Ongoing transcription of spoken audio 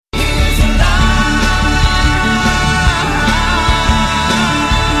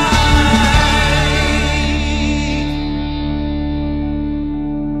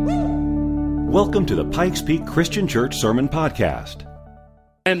Welcome to the Pikes Peak Christian Church Sermon Podcast.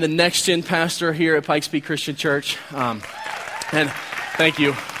 I am the next gen pastor here at Pikes Peak Christian Church, and thank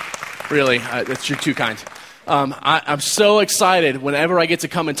you. Really, you're too kind. I'm so excited whenever I get to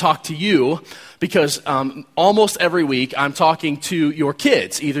come and talk to you because almost every week I'm talking to your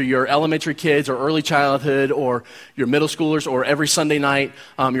kids, either your elementary kids or early childhood or your middle schoolers, or every Sunday night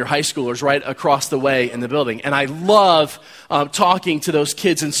your high schoolers right across the way in the building. And I love talking to those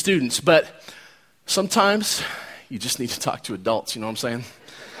kids and students, but sometimes you just need to talk to adults, you know what I'm saying?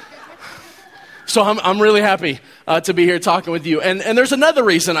 So I'm really happy to be here talking with you. And there's another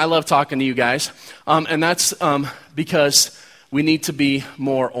reason I love talking to you guys, and that's because we need to be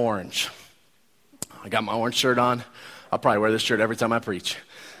more orange. I got my orange shirt on. I'll probably wear this shirt every time I preach.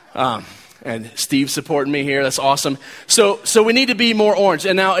 And Steve's supporting me here. That's awesome. So we need to be more orange.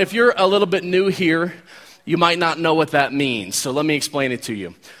 And now if you're a little bit new here, you might not know what that means, so let me explain it to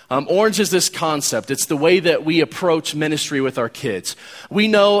you. Orange is this concept. It's the way that we approach ministry with our kids. We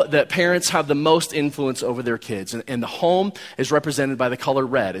know that parents have the most influence over their kids, and the home is represented by the color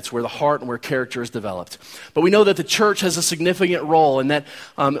red. It's where the heart and where character is developed. But we know that the church has a significant role, and that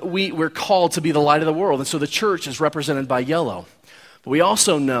we're called to be the light of the world, and so the church is represented by yellow. But we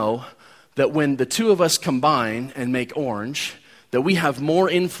also know that when the two of us combine and make orange, that we have more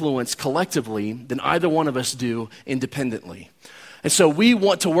influence collectively than either one of us do independently. And so we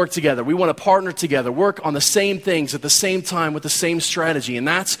want to work together. We want to partner together, work on the same things at the same time with the same strategy. And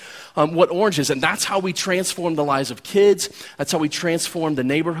that's what Orange is. And that's how we transform the lives of kids. That's how we transform the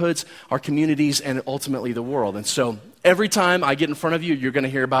neighborhoods, our communities, and ultimately the world. And so every time I get in front of you, you're going to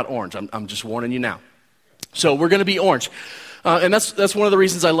hear about Orange. I'm just warning you now. So we're going to be Orange. And that's one of the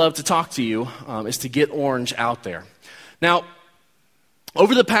reasons I love to talk to you, is to get Orange out there. Now,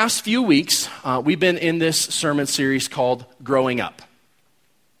 over the past few weeks, we've been in this sermon series called Growing Up.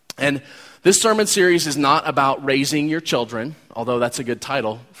 And this sermon series is not about raising your children, although that's a good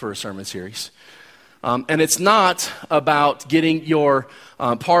title for a sermon series. And it's not about getting your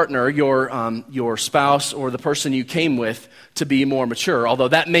partner, your spouse, or the person you came with to be more mature, although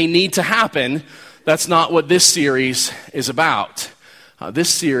that may need to happen. That's not what this series is about. This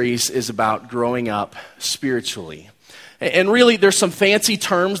series is about growing up spiritually. And really, there's some fancy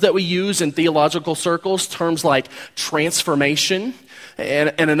terms that we use in theological circles, terms like transformation,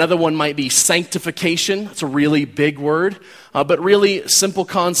 and another one might be sanctification. It's a really big word, but really simple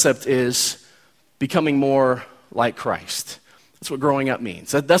concept is becoming more like Christ. That's what growing up means.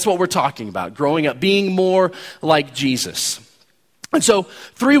 That's what we're talking about, growing up, being more like Jesus. And so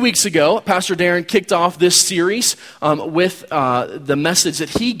 3 weeks ago, Pastor Darren kicked off this series with the message that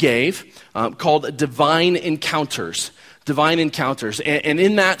he gave called Divine Encounters. Divine Encounters. And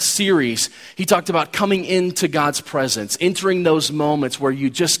in that series, he talked about coming into God's presence, entering those moments where you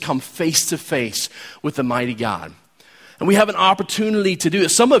just come face to face with the mighty God. And we have an opportunity to do it.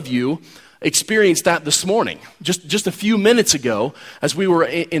 Some of you experienced that this morning. Just a few minutes ago, as we were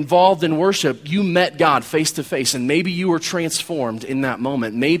involved in worship, you met God face to face, and maybe you were transformed in that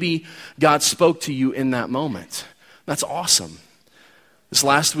moment. Maybe God spoke to you in that moment. That's awesome. This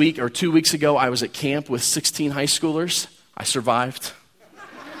last week or 2 weeks ago, I was at camp with 16 high schoolers. I survived.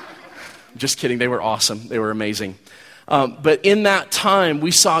 Just kidding. They were awesome. They were amazing. But in that time,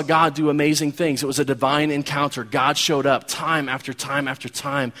 we saw God do amazing things. It was a divine encounter. God showed up time after time after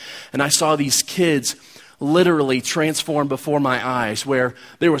time. And I saw these kids literally transformed before my eyes, where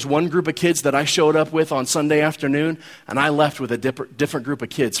there was one group of kids that I showed up with on Sunday afternoon, and I left with a different group of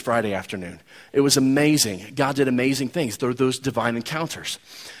kids Friday afternoon. It was amazing. God did amazing things through those divine encounters.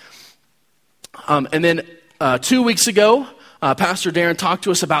 And then 2 weeks ago, Pastor Darren talked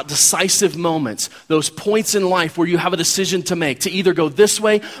to us about decisive moments, those points in life where you have a decision to make, to either go this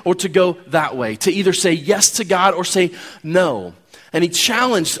way or to go that way, to either say yes to God or say no. And he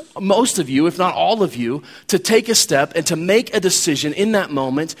challenged most of you, if not all of you, to take a step and to make a decision in that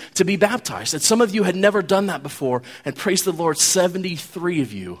moment to be baptized. And some of you had never done that before, and praise the Lord, 73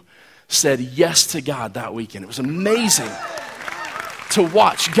 of you said yes to God that weekend. It was amazing to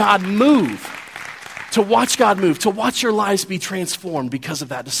watch God move, to watch your lives be transformed because of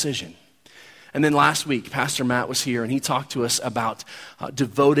that decision. And then last week, Pastor Matt was here, and he talked to us about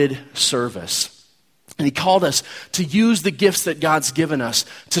devoted service. And he called us to use the gifts that God's given us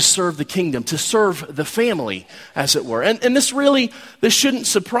to serve the kingdom, to serve the family, as it were. And this shouldn't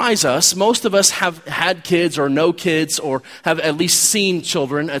surprise us. Most of us have had kids or know kids or have at least seen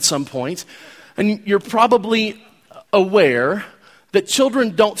children at some point. And you're probably aware that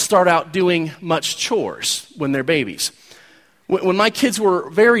children don't start out doing much chores when they're babies. When my kids were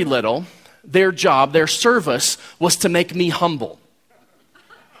very little, their job, their service was to make me humble.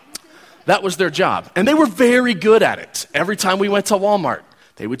 That was their job. And they were very good at it. Every time we went to Walmart,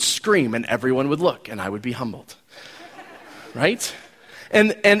 they would scream and everyone would look and I would be humbled. Right?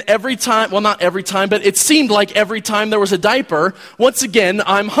 And every time, well, not every time, but it seemed like every time there was a diaper, once again,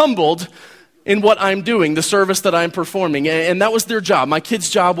 I'm humbled in what I'm doing, the service that I'm performing. And that was their job. My kids'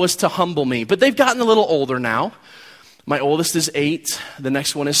 job was to humble me. But they've gotten a little older now. My oldest is 8. The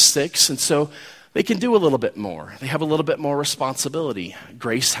next one is 6. And so they can do a little bit more. They have a little bit more responsibility.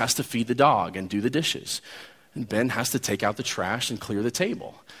 Grace has to feed the dog and do the dishes. And Ben has to take out the trash and clear the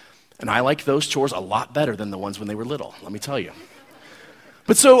table. And I like those chores a lot better than the ones when they were little, let me tell you.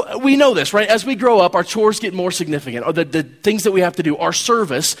 But so we know this, right? As we grow up, our chores get more significant, or the things that we have to do, our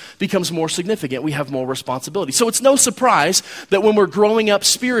service becomes more significant. We have more responsibility. So it's no surprise that when we're growing up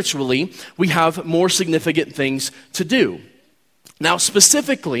spiritually, we have more significant things to do. Now,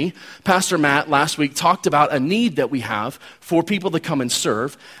 specifically, Pastor Matt last week talked about a need that we have for people to come and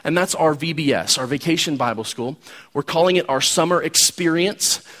serve, and that's our VBS, our Vacation Bible School. We're calling it our Summer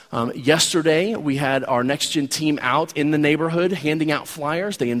Experience. Yesterday, we had our Next Gen team out in the neighborhood handing out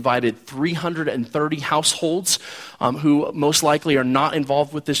flyers. They invited 330 households who most likely are not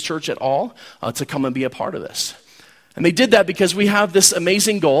involved with this church at all to come and be a part of this. And they did that because we have this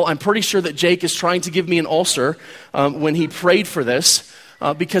amazing goal. I'm pretty sure that Jake is trying to give me an ulcer when he prayed for this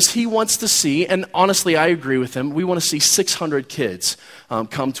because he wants to see, and honestly, I agree with him, we want to see 600 kids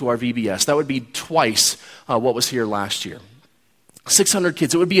come to our VBS. That would be twice what was here last year. 600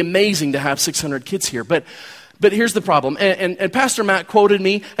 kids. It would be amazing to have 600 kids here. But here's the problem. And Pastor Matt quoted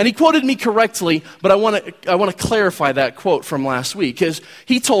me, and he quoted me correctly, but I want to clarify that quote from last week, because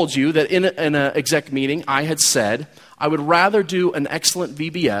he told you that in an exec meeting, I had said, I would rather do an excellent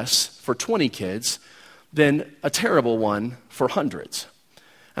VBS for 20 kids than a terrible one for hundreds.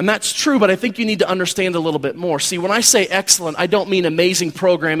 And that's true, but I think you need to understand a little bit more. See, when I say excellent, I don't mean amazing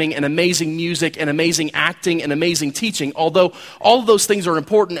programming and amazing music and amazing acting and amazing teaching, although all of those things are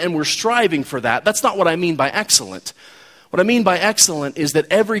important and we're striving for that. That's not what I mean by excellent. What I mean by excellent is that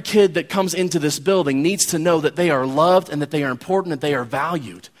every kid that comes into this building needs to know that they are loved and that they are important and they are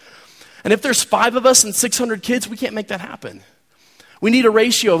valued. And if there's 5 of us and 600 kids, we can't make that happen. We need a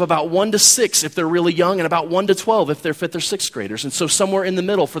ratio of about 1 to 6 if they're really young and about 1 to 12 if they're 5th or 6th graders. And so somewhere in the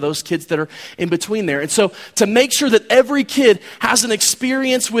middle for those kids that are in between there. And so to make sure that every kid has an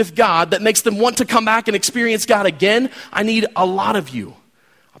experience with God that makes them want to come back and experience God again, I need a lot of you,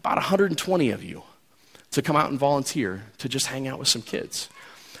 about 120 of you, to come out and volunteer to just hang out with some kids.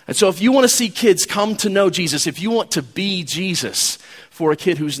 And so if you want to see kids come to know Jesus, if you want to be Jesus for a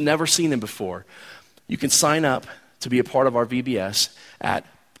kid who's never seen him before, you can sign up to be a part of our VBS at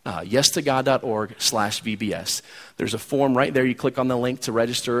yestogod.org/VBS. There's a form right there. You click on the link to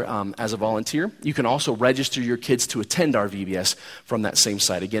register as a volunteer. You can also register your kids to attend our VBS from that same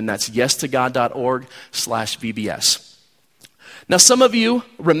site. Again, that's yestogod.org/VBS. Now, some of you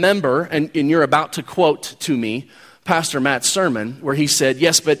remember, and you're about to quote to me Pastor Matt's sermon where he said,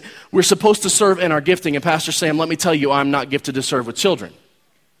 yes, but we're supposed to serve in our gifting. And Pastor Sam, let me tell you, I'm not gifted to serve with children.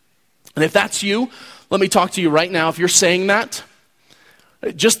 And if that's you, let me talk to you right now. If you're saying that,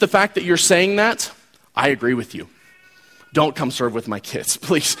 just the fact that you're saying that, I agree with you. Don't come serve with my kids,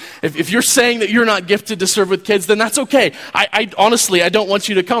 please. If you're saying that you're not gifted to serve with kids, then that's okay. I honestly, I don't want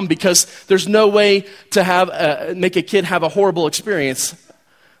you to come because there's no way to make a kid have a horrible experience.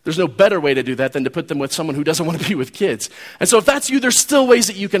 There's no better way to do that than to put them with someone who doesn't want to be with kids. And so if that's you, there's still ways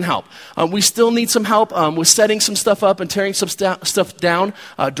that you can help. We still need some help with setting some stuff up and tearing some stuff down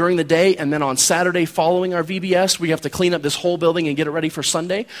during the day. And then on Saturday following our VBS, we have to clean up this whole building and get it ready for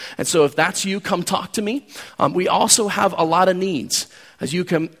Sunday. And so if that's you, come talk to me. We also have a lot of needs. As you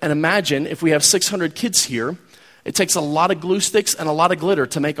can imagine, if we have 600 kids here, it takes a lot of glue sticks and a lot of glitter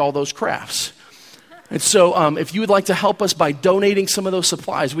to make all those crafts. And so if you would like to help us by donating some of those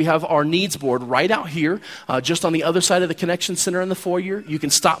supplies, we have our needs board right out here, just on the other side of the Connection Center in the foyer. You can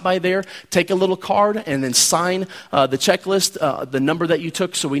stop by there, take a little card, and then sign the checklist, the number that you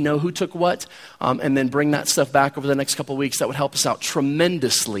took so we know who took what, and then bring that stuff back over the next couple of weeks. That would help us out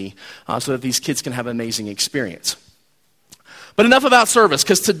tremendously so that these kids can have an amazing experience. But enough about service,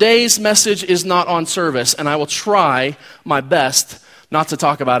 because today's message is not on service, and I will try my best not to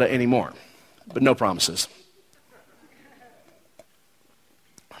talk about it anymore. But no promises.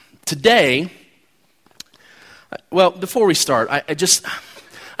 Today, well, before we start, I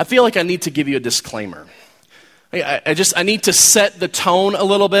feel like I need to give you a disclaimer. I need to set the tone a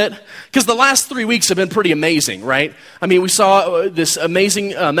little bit, because the last 3 weeks have been pretty amazing, right? I mean, we saw this amazing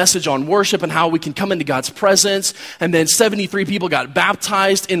message on worship and how we can come into God's presence, and then 73 people got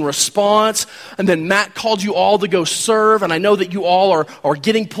baptized in response, and then Matt called you all to go serve, and I know that you all are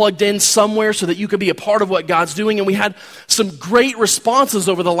getting plugged in somewhere so that you can be a part of what God's doing, and we had some great responses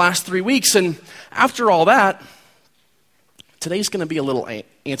over the last 3 weeks, and after all that, today's going to be a little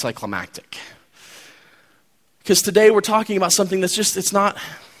anticlimactic. Because today we're talking about something that's just, it's not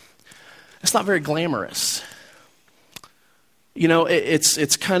very glamorous. You know,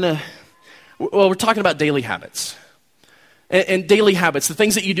 it's kind of, well, we're talking about daily habits. And daily habits, the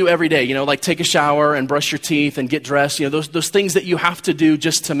things that you do every day, you know, like take a shower and brush your teeth and get dressed, you know, those things that you have to do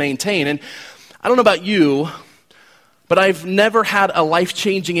just to maintain. And I don't know about you, but I've never had a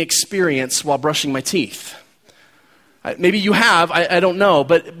life-changing experience while brushing my teeth. Maybe you have, I don't know,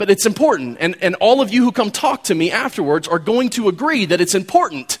 but it's important. And all of you who come talk to me afterwards are going to agree that it's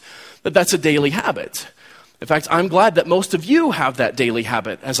important that that's a daily habit. In fact, I'm glad that most of you have that daily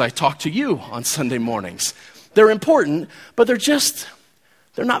habit as I talk to you on Sunday mornings. They're important, but they're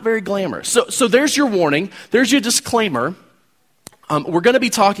not very glamorous. So there's your warning. There's your disclaimer. We're going to be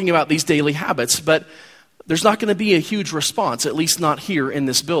talking about these daily habits, but there's not going to be a huge response, at least not here in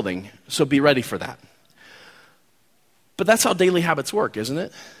this building. So be ready for that. But that's how daily habits work, isn't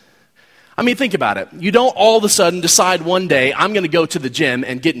it? I mean, think about it. You don't all of a sudden decide one day, I'm going to go to the gym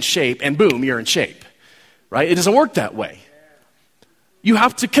and get in shape, and boom, you're in shape, right? It doesn't work that way. You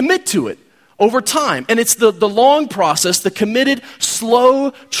have to commit to it over time. And it's the long process, the committed, slow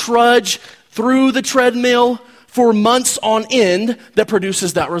trudge through the treadmill for months on end that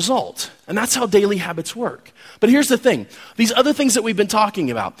produces that result. And that's how daily habits work. But here's the thing. These other things that we've been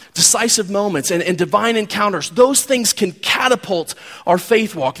talking about, decisive moments and divine encounters, those things can catapult our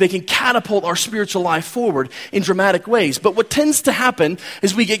faith walk. They can catapult our spiritual life forward in dramatic ways. But what tends to happen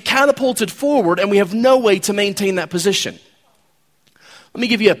is we get catapulted forward and we have no way to maintain that position. Let me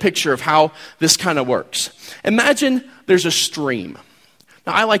give you a picture of how this kind of works. Imagine there's a stream.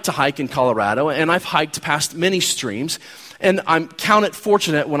 Now, I like to hike in Colorado, and I've hiked past many streams. And I'm count it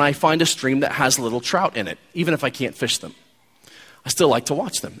fortunate when I find a stream that has little trout in it, even if I can't fish them. I still like to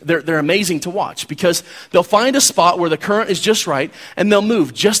watch them. They're amazing to watch because they'll find a spot where the current is just right, and they'll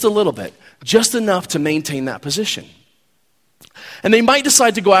move just a little bit, just enough to maintain that position. And they might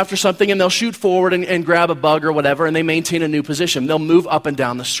decide to go after something, and they'll shoot forward and grab a bug or whatever, and they maintain a new position. They'll move up and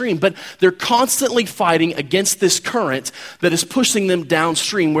down the stream. But they're constantly fighting against this current that is pushing them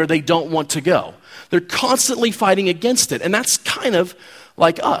downstream where they don't want to go. They're constantly fighting against it. And that's kind of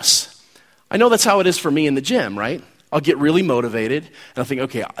like us. I know that's how it is for me in the gym, right? I'll get really motivated, and I'll think,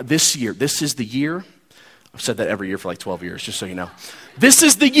 okay, this year, this is the year. I've said that every year for like 12 years, just so you know. This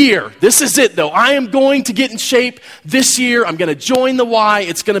is the year. This is it, though. I am going to get in shape this year. I'm going to join the Y.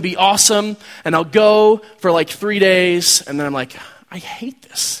 It's going to be awesome. And I'll go for like 3 days, and then I'm like, I hate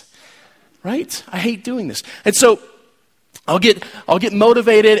this, right? I hate doing this. And so I'll get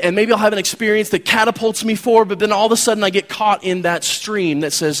motivated, and maybe I'll have an experience that catapults me forward, but then all of a sudden I get caught in that stream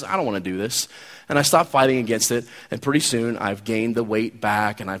that says, I don't want to do this. And I stop fighting against it, and pretty soon I've gained the weight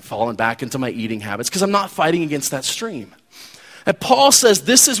back, and I've fallen back into my eating habits because I'm not fighting against that stream. And Paul says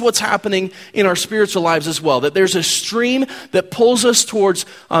this is what's happening in our spiritual lives as well, that there's a stream that pulls us towards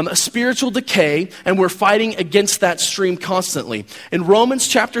a spiritual decay, and we're fighting against that stream constantly. In Romans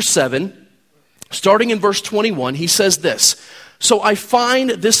chapter 7, starting in verse 21, he says this, "So I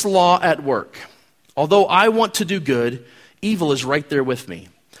find this law at work. Although I want to do good, evil is right there with me.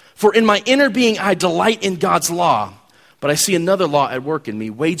 For in my inner being I delight in God's law, but I see another law at work in me,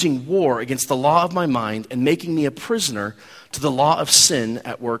 waging war against the law of my mind and making me a prisoner to the law of sin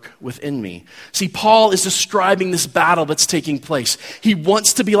at work within me." See, Paul is describing this battle that's taking place. He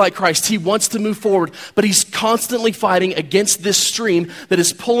wants to be like Christ. He wants to move forward, but he's constantly fighting against this stream that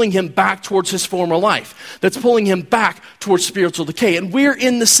is pulling him back towards his former life, that's pulling him back towards spiritual decay. And we're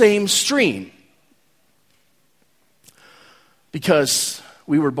in the same stream because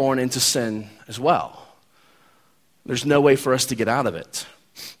we were born into sin as well. There's no way for us to get out of it.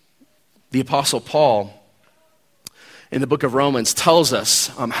 The Apostle Paul, in the book of Romans, tells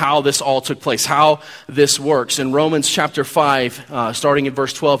us how this all took place, how this works. In Romans chapter 5, starting in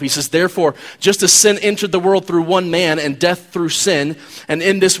verse 12, he says, "Therefore, just as sin entered the world through one man, and death through sin, and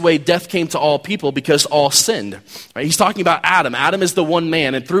in this way death came to all people because all sinned." Right? He's talking about Adam. Adam is the one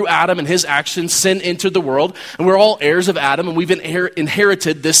man, and through Adam and his actions, sin entered the world, and we're all heirs of Adam, and we've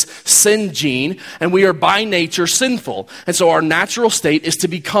inherited this sin gene, and we are by nature sinful. And so our natural state is to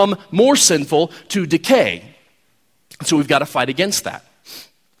become more sinful, to decay. So we've got to fight against that.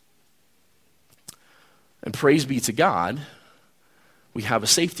 And praise be to God, we have a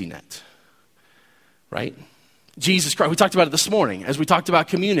safety net, right? Jesus Christ, we talked about it this morning as we talked about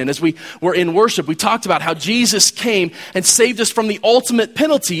communion, as we were in worship, we talked about how Jesus came and saved us from the ultimate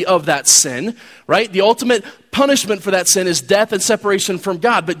penalty of that sin, right? The ultimate punishment for that sin is death and separation from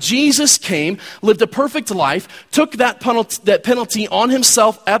God. But Jesus came, lived a perfect life, took that penalty on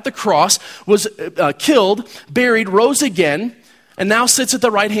himself at the cross, was killed, buried, rose again, and now sits at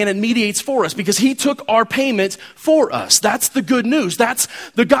the right hand and mediates for us because he took our payment for us. That's the good news. That's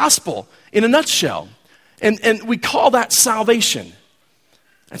the gospel in a nutshell. And we call that salvation.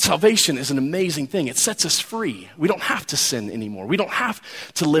 And salvation is an amazing thing. It sets us free. We don't have to sin anymore. We don't have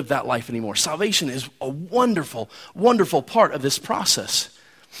to live that life anymore. Salvation is a wonderful, wonderful part of this process.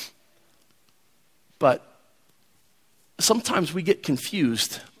 But sometimes we get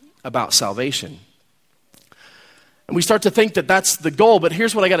confused about salvation. And we start to think that that's the goal. But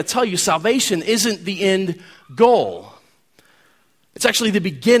here's what I got to tell you. Salvation isn't the end goal. It's actually the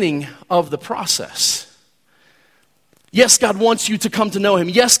beginning of the process. Yes, God wants you to come to know him.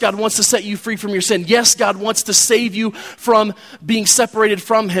 Yes, God wants to set you free from your sin. Yes, God wants to save you from being separated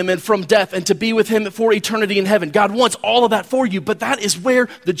from him and from death and to be with him for eternity in heaven. God wants all of that for you, but that is where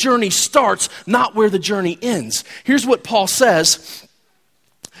the journey starts, not where the journey ends. Here's what Paul says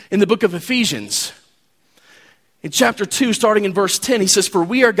in the book of Ephesians. In chapter 2, starting in verse 10, he says, "For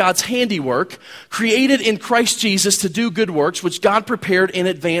we are God's handiwork, created in Christ Jesus to do good works, which God prepared in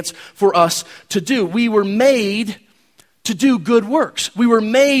advance for us to do." We were made to do good works. We were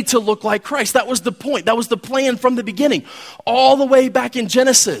made to look like Christ. That was the point. That was the plan from the beginning. All the way back in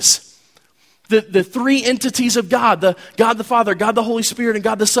Genesis, the three entities of God the Father, God the Holy Spirit, and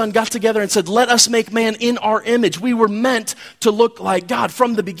God the Son got together and said, let us make man in our image. We were meant to look like God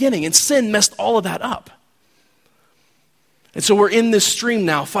from the beginning, and sin messed all of that up. And so we're in this stream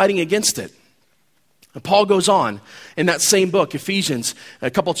now fighting against it. And Paul goes on in that same book, Ephesians, a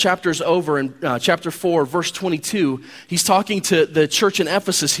couple chapters over in chapter 4, verse 22. He's talking to the church in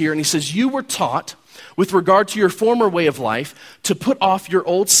Ephesus here, and he says, "You were taught, with regard to your former way of life, to put off your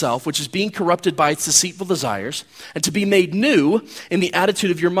old self, which is being corrupted by its deceitful desires, and to be made new in the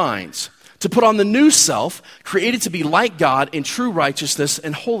attitude of your minds. To put on the new self, created to be like God in true righteousness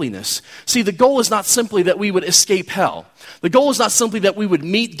and holiness." See, the goal is not simply that we would escape hell. The goal is not simply that we would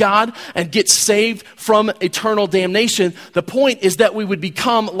meet God and get saved from eternal damnation. The point is that we would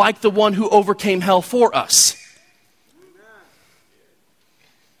become like the one who overcame hell for us.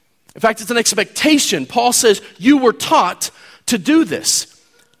 In fact, it's an expectation. Paul says, you were taught to do this,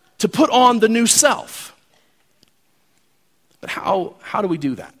 to put on the new self. But how do we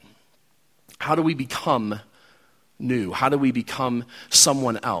do that? How do we become new? How do we become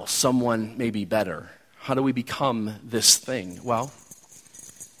someone else, someone maybe better? How do we become this thing? Well,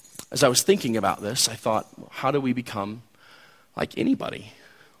 as I was thinking about this, I thought, how do we become like anybody?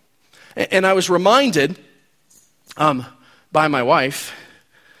 And I was reminded by my wife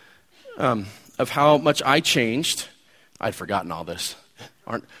of how much I changed. I'd forgotten all this.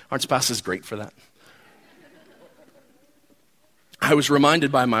 Aren't spouses great for that? I was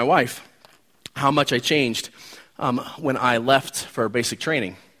reminded by my wife how much I changed when I left for basic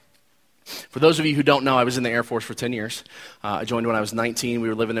training. For those of you who don't know, I was in the Air Force for 10 years. I joined when I was 19. We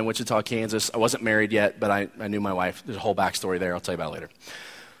were living in Wichita, Kansas. I wasn't married yet, but I knew my wife. There's a whole backstory there. I'll tell you about it later.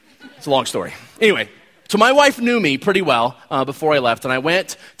 It's a long story. Anyway, so my wife knew me pretty well before I left, and I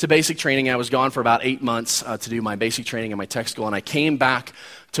went to basic training. I was gone for about 8 months to do my basic training and my tech school, and I came back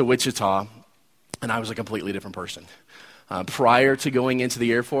to Wichita, and I was a completely different person. Prior to going into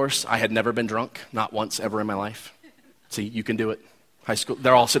the Air Force, I had never been drunk, not once ever in my life. See, you can do it. High school,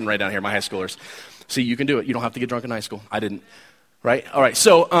 they're all sitting right down here, my high schoolers. See, you can do it. You don't have to get drunk in high school. I didn't, right? All right,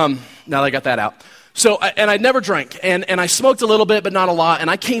 so now that I got that out. So, and I never drank, and I smoked a little bit, but not a lot, and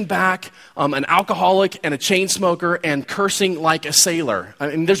I came back an alcoholic and a chain smoker and cursing like a sailor. I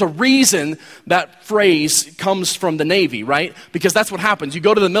mean, there's a reason that phrase comes from the Navy, right? Because that's what happens. You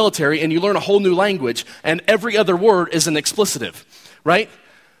go to the military and you learn a whole new language, and every other word is an explicitive, right?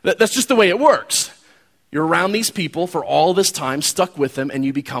 That's just the way it works. You're around these people for all this time, stuck with them, and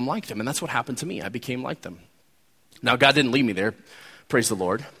you become like them, and that's what happened to me. I became like them. Now, God didn't leave me there. Praise the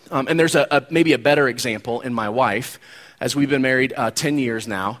Lord. And there's maybe a better example in my wife, as we've been married 10 years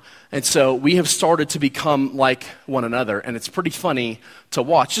now. And so we have started to become like one another. And it's pretty funny to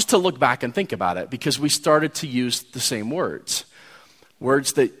watch, just to look back and think about it, because we started to use the same words.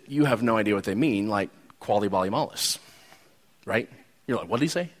 Words that you have no idea what they mean, like quali bali mollis, right? You're like, what did he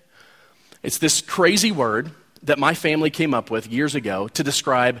say? It's this crazy word that my family came up with years ago to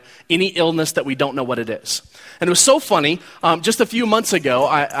describe any illness that we don't know what it is. And it was so funny. Just a few months ago,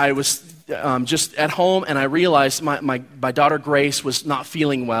 I was just at home, and I realized my daughter Grace was not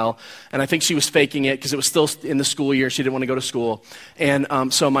feeling well, and I think she was faking it because it was still in the school year. She didn't want to go to school. And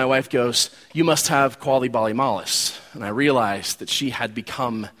so my wife goes, "You must have Quali Bali Molis." And I realized that she had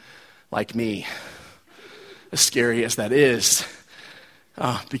become like me, as scary as that is.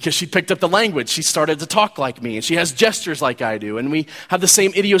 Because she picked up the language. She started to talk like me, and she has gestures like I do, and we have the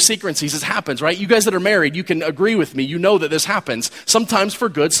same idiosyncrasies. This happens, right? You guys that are married, you can agree with me. You know that this happens, sometimes for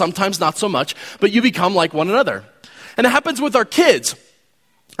good, sometimes not so much, but you become like one another. And it happens with our kids.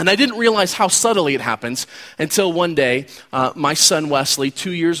 And I didn't realize how subtly it happens until one day, my son Wesley,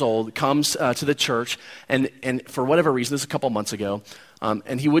 2 years old, comes to the church, and for whatever reason, this was a couple months ago,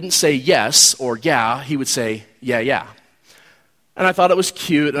 and he wouldn't say yes or yeah, he would say, yeah. And I thought it was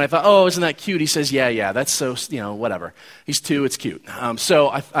cute, and I thought, oh, isn't that cute? He says, yeah, that's so, whatever. He's 2, it's cute. So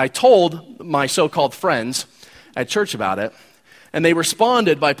I told my so-called friends at church about it, and they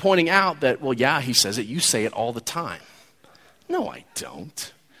responded by pointing out that, well, yeah, he says it, you say it all the time. No, I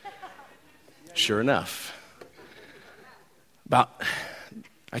don't. Sure enough. I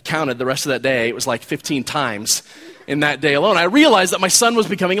counted the rest of that day, it was like 15 times in that day alone. I realized that my son was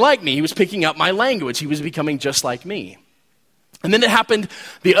becoming like me. He was picking up my language. He was becoming just like me. And then it happened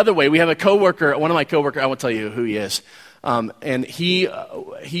the other way. We have a coworker, one of my coworkers, I won't tell you who he is, and he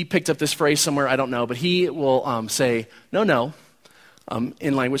picked up this phrase somewhere, I don't know, but he will say, no,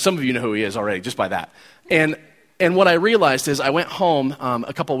 in language. Some of you know who he is already, just by that. And what I realized is I went home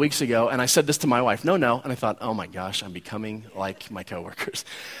a couple weeks ago, and I said this to my wife, no, and I thought, oh my gosh, I'm becoming like my coworkers.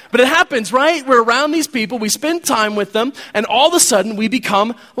 But it happens, right? We're around these people, we spend time with them, and all of a sudden we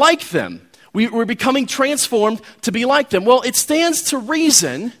become like them. We're becoming transformed to be like them. Well, it stands to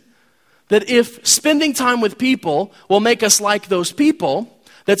reason that if spending time with people will make us like those people,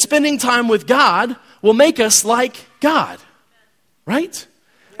 that spending time with God will make us like God. Right?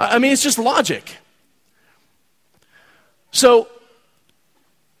 I mean, it's just logic. So,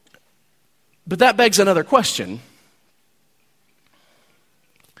 but that begs another question.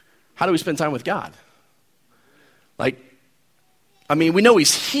 How do we spend time with God? We know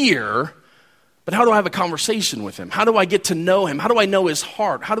He's here, but how do I have a conversation with Him? How do I get to know Him? How do I know His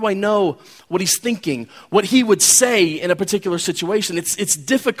heart? How do I know what He's thinking, what He would say in a particular situation? It's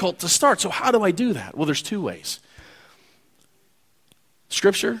difficult to start, so how do I do that? Well, there's 2 ways.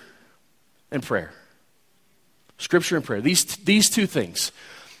 Scripture and prayer. Scripture and prayer. These 2 things.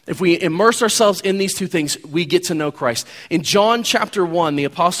 If we immerse ourselves in these 2 things, we get to know Christ. In John chapter 1, the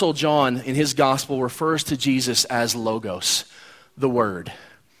Apostle John in his gospel refers to Jesus as Logos, the Word.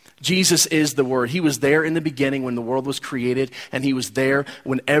 Jesus is the Word. He was there in the beginning when the world was created, and He was there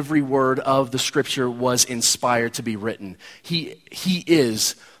when every word of the Scripture was inspired to be written. He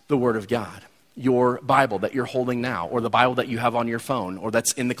is the Word of God. Your Bible that you're holding now, or the Bible that you have on your phone, or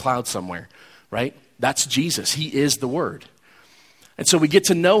that's in the cloud somewhere, right? That's Jesus. He is the Word. And so we get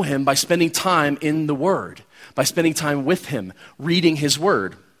to know Him by spending time in the Word, by spending time with Him, reading His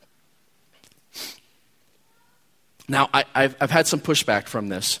Word. Now, I've had some pushback from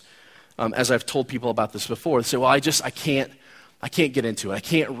this, as I've told people about this before. They say, well, I can't get into it. I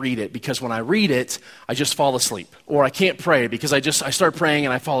can't read it because when I read it, I just fall asleep. Or I can't pray because I start praying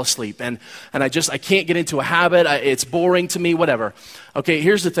and I fall asleep. And I can't get into a habit. It's boring to me, whatever. Okay,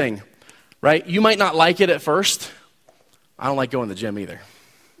 here's the thing, right? You might not like it at first. I don't like going to the gym either.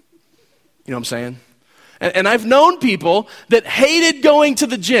 You know what I'm saying? And I've known people that hated going to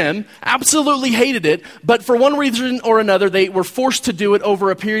the gym, absolutely hated it, but for one reason or another, they were forced to do it over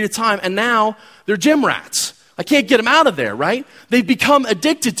a period of time, and now they're gym rats. I can't get them out of there, right? They've become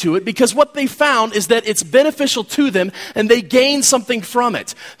addicted to it because what they found is that it's beneficial to them, and they gain something from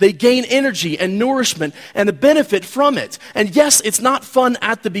it. They gain energy and nourishment and a benefit from it. And yes, it's not fun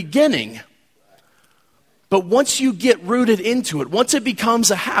at the beginning, but once you get rooted into it, once it becomes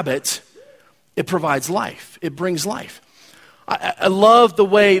a habit, it provides life. It brings life. I love the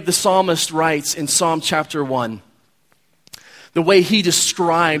way the psalmist writes in Psalm chapter 1. The way he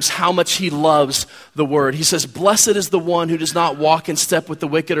describes how much he loves the word. He says, "Blessed is the one who does not walk in step with the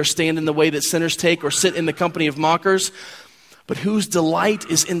wicked or stand in the way that sinners take or sit in the company of mockers, but whose delight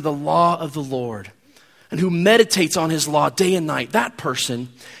is in the law of the Lord and who meditates on His law day and night. That person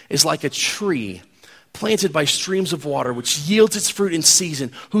is like a tree planted by streams of water, which yields its fruit in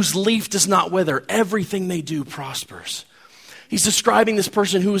season, whose leaf does not wither. Everything they do prospers." He's describing this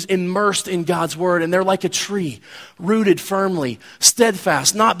person who is immersed in God's word, and they're like a tree, rooted firmly,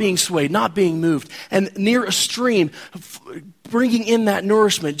 steadfast, not being swayed, not being moved, and near a stream, bringing in that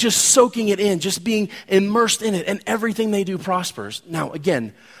nourishment, just soaking it in, just being immersed in it, and everything they do prospers. Now,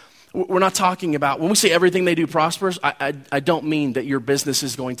 again, We're not talking about, when we say everything they do prospers, I don't mean that your business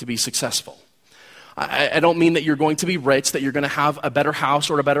is going to be successful. I don't mean that you're going to be rich, that you're going to have a better house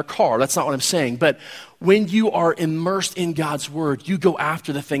or a better car. That's not what I'm saying. But when you are immersed in God's word, you go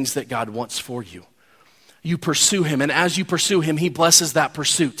after the things that God wants for you. You pursue him, and as you pursue him, he blesses that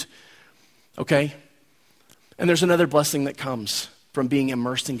pursuit. Okay? And there's another blessing that comes from being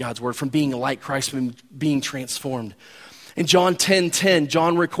immersed in God's word, from being like Christ, from being transformed. In John 10:10,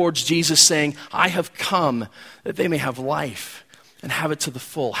 John records Jesus saying, I have come that they may have life and have it to the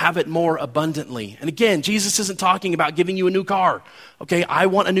full, have it more abundantly. And again, Jesus isn't talking about giving you a new car. Okay, I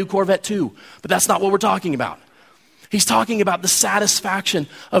want a new Corvette too, but that's not what we're talking about. He's talking about the satisfaction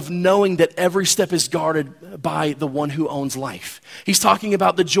of knowing that every step is guarded by the one who owns life. He's talking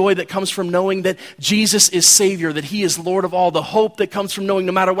about the joy that comes from knowing that Jesus is Savior, that he is Lord of all, the hope that comes from knowing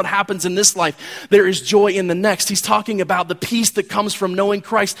no matter what happens in this life, there is joy in the next. He's talking about the peace that comes from knowing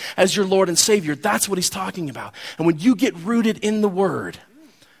Christ as your Lord and Savior. That's what he's talking about. And when you get rooted in the Word,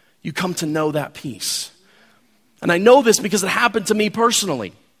 you come to know that peace. And I know this because it happened to me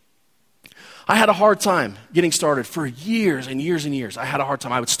personally. I had a hard time getting started for years and years and years. I had a hard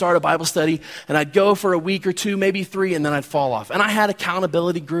time. I would start a Bible study and I'd go for a week or two, maybe 3, and then I'd fall off. And I had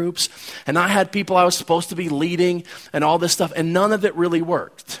accountability groups and I had people I was supposed to be leading and all this stuff, and none of it really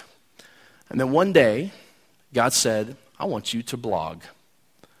worked. And then one day, God said, I want you to blog.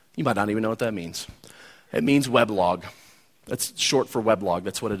 You might not even know what that means. It means weblog. That's short for weblog.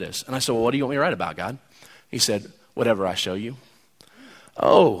 That's what it is. And I said, well, what do you want me to write about, God? He said, whatever I show you.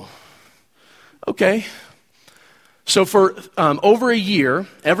 Oh, okay. So for over a year,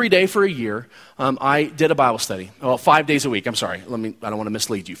 every day for a year, I did a Bible study. Well, 5 days a week. I'm sorry. I don't want to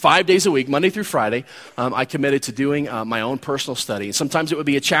mislead you. 5 days a week, Monday through Friday, I committed to doing my own personal study. Sometimes it would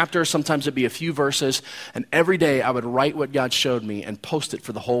be a chapter, sometimes it'd be a few verses, and every day I would write what God showed me and post it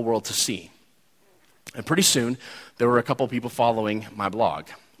for the whole world to see. And pretty soon, there were a couple people following my blog,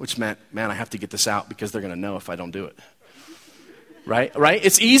 which meant, man, I have to get this out because they're going to know if I don't do it. Right?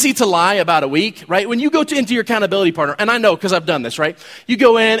 It's easy to lie about a week, right? When you go into your accountability partner, and I know because I've done this, right? You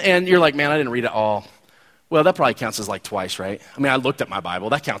go in and you're like, man, I didn't read it all. Well, that probably counts as like twice, right? I mean, I looked at my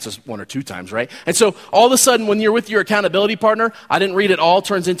Bible. That counts as 1 or 2 times, right? And so all of a sudden, when you're with your accountability partner, I didn't read it all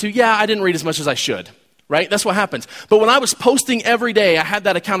turns into, yeah, I didn't read as much as I should, right? That's what happens. But when I was posting every day, I had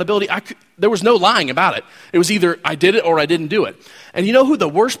that accountability. There was no lying about it. It was either I did it or I didn't do it. And you know who the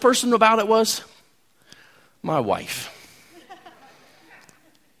worst person about it was? My wife.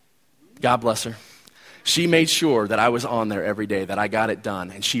 God bless her. She made sure that I was on there every day, that I got it done,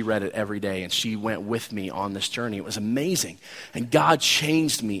 and she read it every day, and she went with me on this journey. It was amazing. And God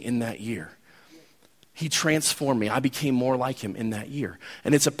changed me in that year. He transformed me. I became more like him in that year.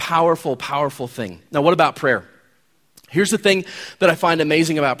 And it's a powerful, powerful thing. Now, what about prayer? Here's the thing that I find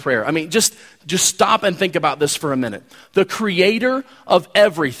amazing about prayer. I mean, just stop and think about this for a minute. The creator of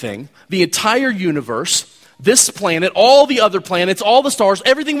everything, the entire universe, this planet, all the other planets, all the stars,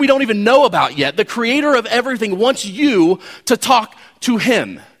 everything we don't even know about yet, the creator of everything wants you to talk to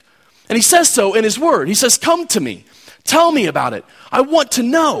him. And he says so in his word. He says, come to me. Tell me about it. I want to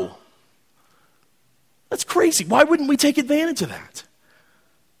know. That's crazy. Why wouldn't we take advantage of that?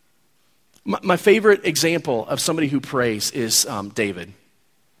 My favorite example of somebody who prays is David. In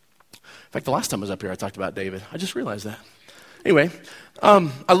fact, the last time I was up here, I talked about David. I just realized that. Anyway,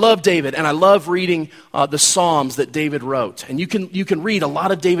 I love David, and I love reading the Psalms that David wrote. And you can read a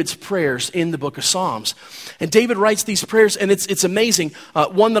lot of David's prayers in the book of Psalms. And David writes these prayers, and it's amazing.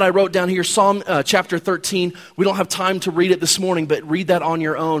 One that I wrote down here, Psalm chapter 13. We don't have time to read it this morning, but read that on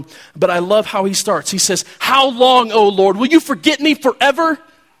your own. But I love how he starts. He says, how long, O Lord, will you forget me forever?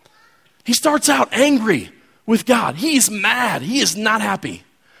 He starts out angry with God. He's mad. He is not happy.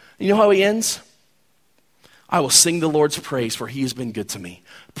 You know how he ends? I will sing the Lord's praise, for he has been good to me.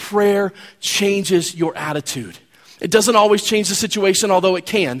 Prayer changes your attitude. It doesn't always change the situation, although it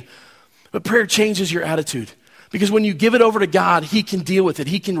can. But prayer changes your attitude. Because when you give it over to God, he can deal with it.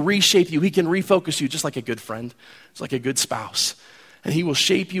 He can reshape you. He can refocus you, just like a good friend. It's like a good spouse. And he will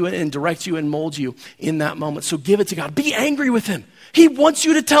shape you and direct you and mold you in that moment. So give it to God. Be angry with him. He wants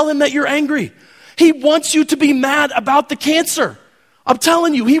you to tell him that you're angry. He wants you to be mad about the cancer. I'm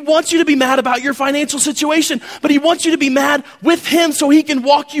telling you, he wants you to be mad about your financial situation, but he wants you to be mad with him so he can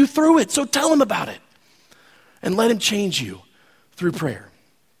walk you through it. So tell him about it and let him change you through prayer.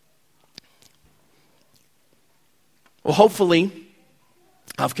 Well, hopefully,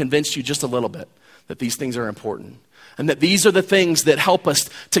 I've convinced you just a little bit that these things are important. And that these are the things that help us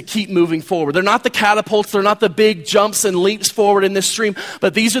to keep moving forward. They're not the catapults, they're not the big jumps and leaps forward in this stream,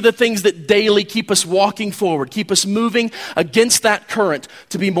 but these are the things that daily keep us walking forward, keep us moving against that current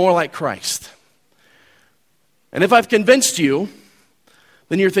to be more like Christ. And if I've convinced you,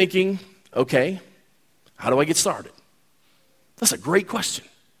 then you're thinking, okay, how do I get started? That's a great question.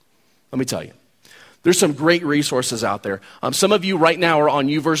 Let me tell you. There's some great resources out there. Some of you right now are on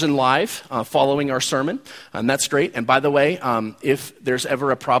YouVersion Live following our sermon, and that's great. And by the way, if there's ever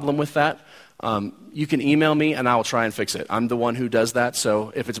a problem with that, you can email me and I will try and fix it. I'm the one who does that,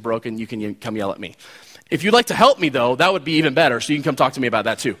 so if it's broken, you can come yell at me. If you'd like to help me, though, that would be even better, so you can come talk to me about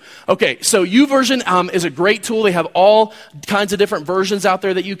that, too. Okay, so YouVersion is a great tool. They have all kinds of different versions out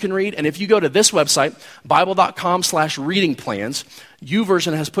there that you can read, and if you go to this website, bible.com/reading plans,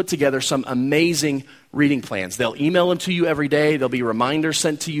 YouVersion has put together some amazing reading plans. They'll email them to you every day. There'll be reminders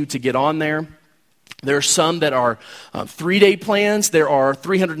sent to you to get on there. There are some that are 3-day plans. There are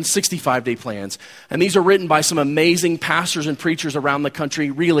 365-day plans. And these are written by some amazing pastors and preachers around the country.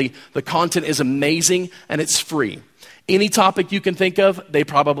 Really, the content is amazing and it's free. Any topic you can think of, they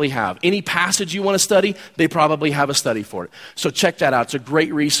probably have. Any passage you want to study, they probably have a study for it. So check that out. It's a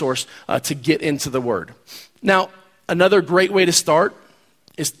great resource to get into the Word. Now, another great way to start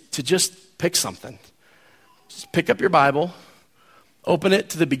is to just pick something. Just pick up your Bible, open it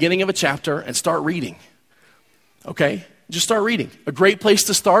to the beginning of a chapter, and start reading. Okay? Just start reading. A great place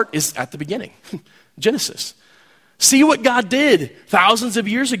to start is at the beginning. Genesis. See what God did thousands of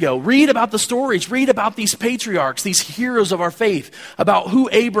years ago. Read about the stories. Read about these patriarchs, these heroes of our faith, about who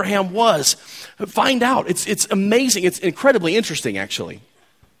Abraham was. Find out. It's amazing. It's incredibly interesting, actually.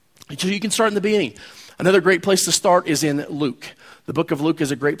 So you can start in the beginning. Another great place to start is in Luke. The book of Luke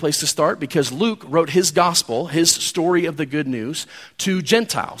is a great place to start because Luke wrote his gospel, his story of the good news, to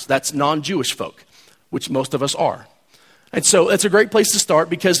Gentiles. That's non-Jewish folk, which most of us are. And so it's a great place to start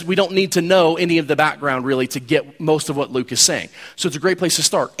because we don't need to know any of the background really to get most of what Luke is saying. So it's a great place to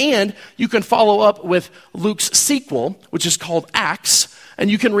start. And you can follow up with Luke's sequel, which is called Acts, and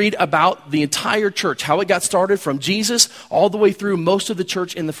you can read about the entire church, how it got started from Jesus all the way through most of the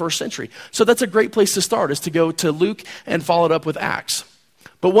church in the first century. So that's a great place to start, is to go to Luke and follow it up with Acts.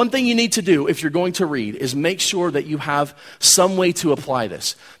 But one thing you need to do if you're going to read is make sure that you have some way to apply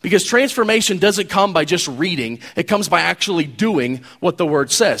this. Because transformation doesn't come by just reading. It comes by actually doing what the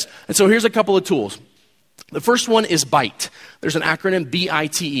Word says. And so here's a couple of tools. The first one is BITE. There's an acronym,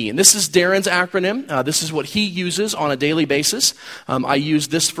 B-I-T-E. And this is Darren's acronym. This is what he uses on a daily basis. I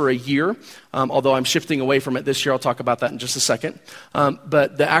used this for a year, although I'm shifting away from it this year. I'll talk about that in just a second.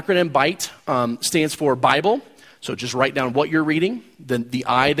 But the acronym BITE stands for Bible. So just write down what you're reading. Then the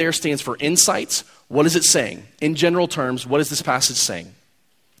I there stands for insights. What is it saying? In general terms, what is this passage saying?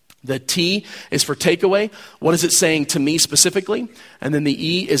 The T is for takeaway. What is it saying to me specifically? And then the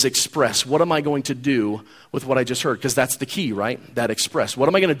E is express. What am I going to do with what I just heard? Because that's the key, right? That express. What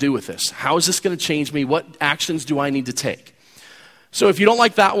am I going to do with this? How is this going to change me? What actions do I need to take? So if you don't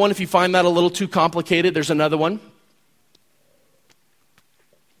like that one, if you find that a little too complicated, there's another one.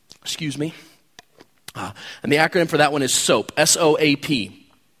 Excuse me. And the acronym for that one is SOAP, S-O-A-P.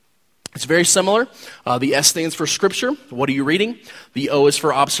 It's very similar. The S stands for Scripture. What are you reading? The O is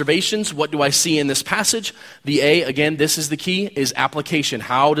for observations. What do I see in this passage? The A, again, this is the key, is application.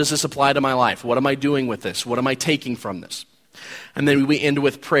 How does this apply to my life? What am I doing with this? What am I taking from this? And then we end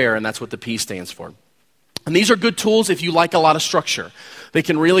with prayer, and that's what the P stands for. And these are good tools if you like a lot of structure. They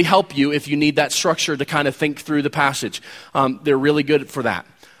can really help you if you need that structure to kind of think through the passage. They're really good for that.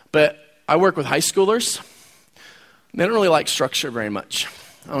 But I work with high schoolers. They don't really like structure very much.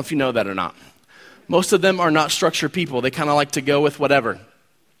 I don't know if you know that or not. Most of them are not structured people. They kind of like to go with whatever.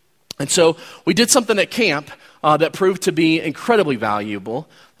 And so we did something at camp that proved to be incredibly valuable.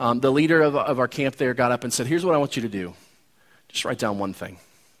 The leader of our camp there got up and said, here's what I want you to do. Just write down one thing.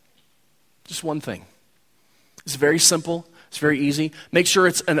 Just one thing. It's very simple. It's very easy. Make sure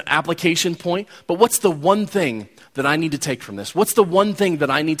it's an application point. But what's the one thing that I need to take from this? What's the one thing that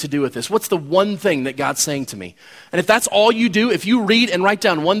I need to do with this? What's the one thing that God's saying to me? And if that's all you do, if you read and write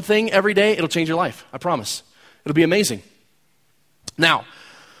down one thing every day, it'll change your life. I promise. It'll be amazing. Now,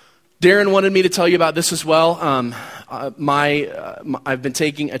 Darren wanted me to tell you about this as well. I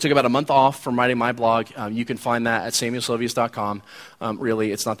took about a month off from writing my blog. You can find that at samuelsylvius.com.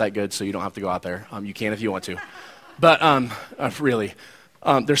 Really, it's not that good, so you don't have to go out there. You can if you want to. But really,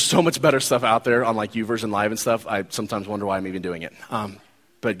 there's so much better stuff out there on like YouVersion Live and stuff. I sometimes wonder why I'm even doing it.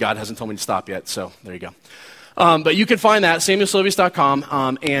 But God hasn't told me to stop yet, so there you go. But you can find that at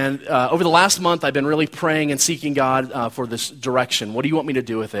samuelsylvius.com. And over the last month, I've been really praying and seeking God for this direction. What do you want me to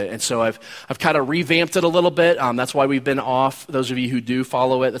do with it? And so I've kind of revamped it a little bit. That's why we've been off. Those of you who do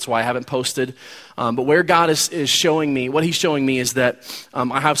follow it, that's why I haven't posted. But where God is showing me, what he's showing me is that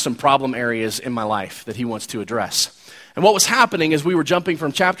I have some problem areas in my life that he wants to address. And what was happening is we were jumping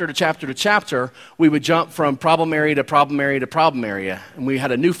from chapter to chapter to chapter. We would jump from problem area to problem area to problem area. And we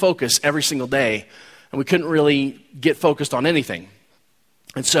had a new focus every single day. And we couldn't really get focused on anything.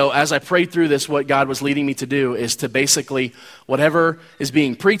 And so as I prayed through this, what God was leading me to do is to basically, whatever is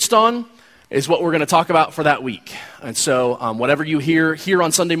being preached on is what we're going to talk about for that week. And so whatever you hear here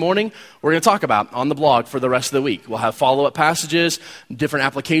on Sunday morning, we're going to talk about on the blog for the rest of the week. We'll have follow-up passages, different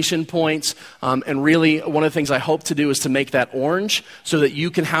application points, and really one of the things I hope to do is to make that orange so that you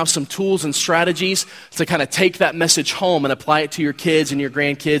can have some tools and strategies to kind of take that message home and apply it to your kids and your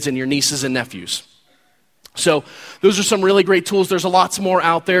grandkids and your nieces and nephews. So those are some really great tools. There's lots more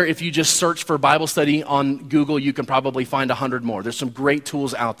out there. If you just search for Bible study on Google, you can probably find 100 more. There's some great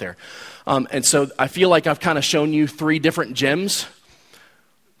tools out there. And so I feel like I've kind of shown you 3 different gyms.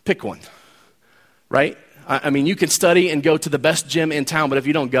 Pick one, right? I mean, you can study and go to the best gym in town, but if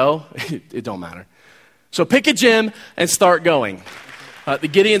you don't go, it don't matter. So pick a gym and start going. The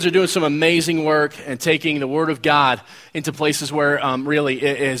Gideons are doing some amazing work and taking the Word of God into places where really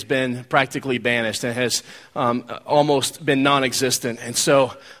it has been practically banished and has almost been non-existent. And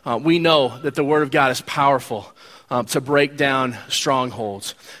so we know that the Word of God is powerful to break down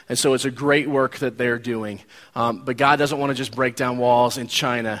strongholds. And so it's a great work that they're doing. But God doesn't want to just break down walls in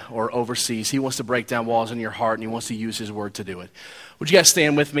China or overseas. He wants to break down walls in your heart, and he wants to use his Word to do it. Would you guys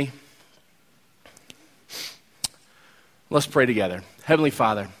stand with me? Let's pray together. Heavenly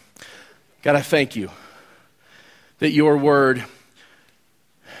Father, God, I thank you that your word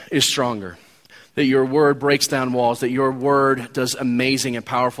is stronger, that your word breaks down walls, that your word does amazing and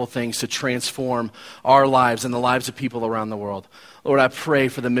powerful things to transform our lives and the lives of people around the world. Lord, I pray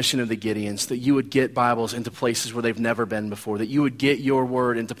for the mission of the Gideons, that you would get Bibles into places where they've never been before, that you would get your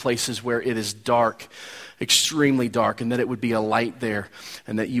word into places where it is dark, extremely dark, and that it would be a light there,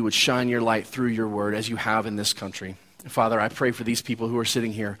 and that you would shine your light through your word as you have in this country. Father, I pray for these people who are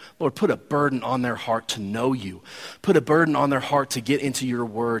sitting here. Lord, put a burden on their heart to know you. Put a burden on their heart to get into your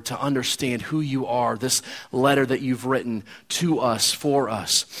word, to understand who you are, this letter that you've written to us, for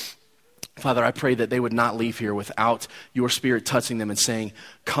us. Father, I pray that they would not leave here without your Spirit touching them and saying,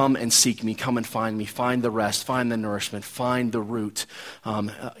 come and seek me, come and find me, find the rest, find the nourishment, find the root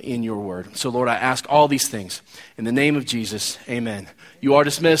in your word. So Lord, I ask all these things in the name of Jesus, amen. You are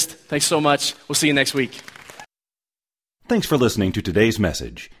dismissed. Thanks so much. We'll see you next week. Thanks for listening to today's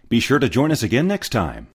message. Be sure to join us again next time.